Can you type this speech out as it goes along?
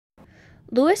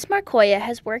Louis Marcoya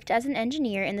has worked as an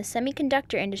engineer in the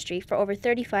semiconductor industry for over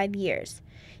 35 years.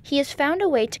 He has found a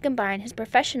way to combine his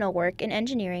professional work in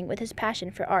engineering with his passion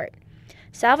for art.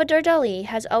 Salvador Dali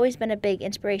has always been a big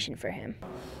inspiration for him.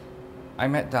 I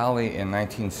met Dali in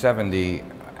 1970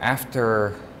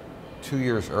 after 2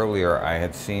 years earlier I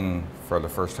had seen for the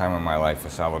first time in my life a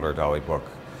Salvador Dali book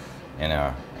in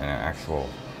an actual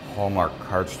Hallmark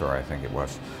card store, I think it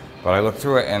was. But I looked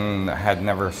through it and had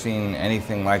never seen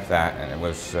anything like that, and it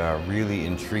was really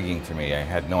intriguing to me. I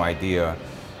had no idea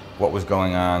what was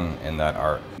going on in that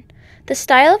art. The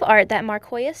style of art that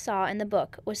Marcoya saw in the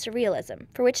book was Surrealism,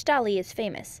 for which Dali is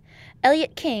famous.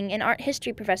 Elliot King, an art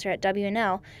history professor at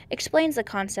WNL, explains the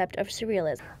concept of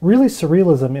Surrealism. Really,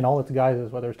 Surrealism in all its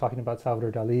guises, whether it's talking about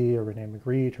Salvador Dali or Rene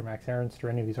Magritte or Max Ernst or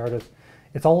any of these artists,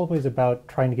 it's always about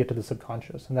trying to get to the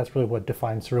subconscious, and that's really what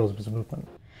defines Surrealism as a movement.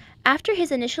 After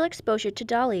his initial exposure to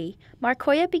Dali,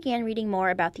 Marcoya began reading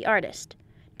more about the artist.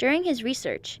 During his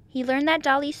research, he learned that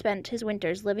Dali spent his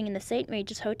winters living in the St.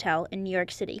 Regis Hotel in New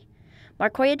York City.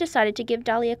 Marcoya decided to give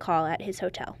Dali a call at his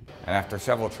hotel. And after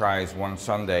several tries, one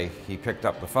Sunday, he picked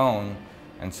up the phone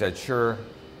and said, "Sure,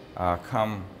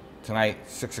 come tonight,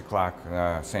 6 o'clock,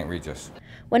 St. Regis."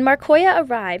 When Marcoya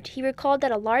arrived, he recalled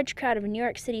that a large crowd of New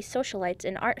York City socialites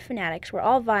and art fanatics were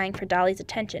all vying for Dali's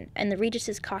attention in the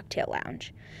Regis's cocktail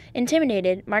lounge.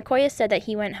 Intimidated, Marcoya said that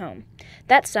he went home.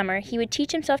 That summer, he would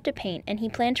teach himself to paint, and he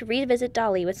planned to revisit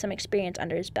Dali with some experience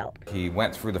under his belt. He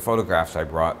went through the photographs I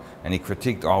brought, and he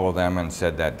critiqued all of them and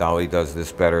said that Dali does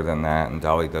this better than that, and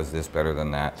Dali does this better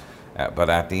than that. But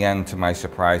at the end, to my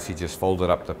surprise, he just folded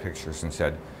up the pictures and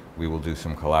said, "We will do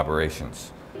some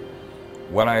collaborations."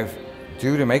 What I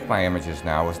do to make my images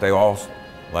now is they all,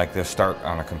 like this, start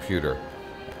on a computer.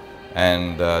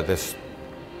 And this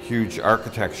huge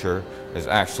architecture is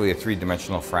actually a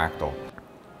three-dimensional fractal.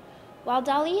 While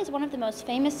Dali is one of the most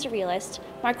famous surrealists,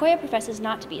 Marcoya professes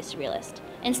not to be a surrealist.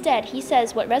 Instead, he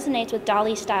says what resonates with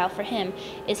Dali's style for him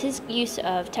is his use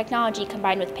of technology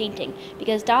combined with painting,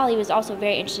 because Dali was also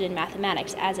very interested in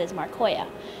mathematics, as is Marcoya.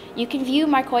 You can view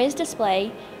Marcoya's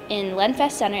display in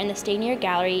Lenfest Center in the Stanier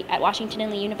Gallery at Washington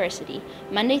and Lee University,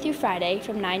 Monday through Friday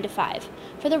from 9 to 5.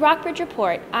 For the Rockbridge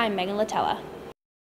Report, I'm Megan Latella.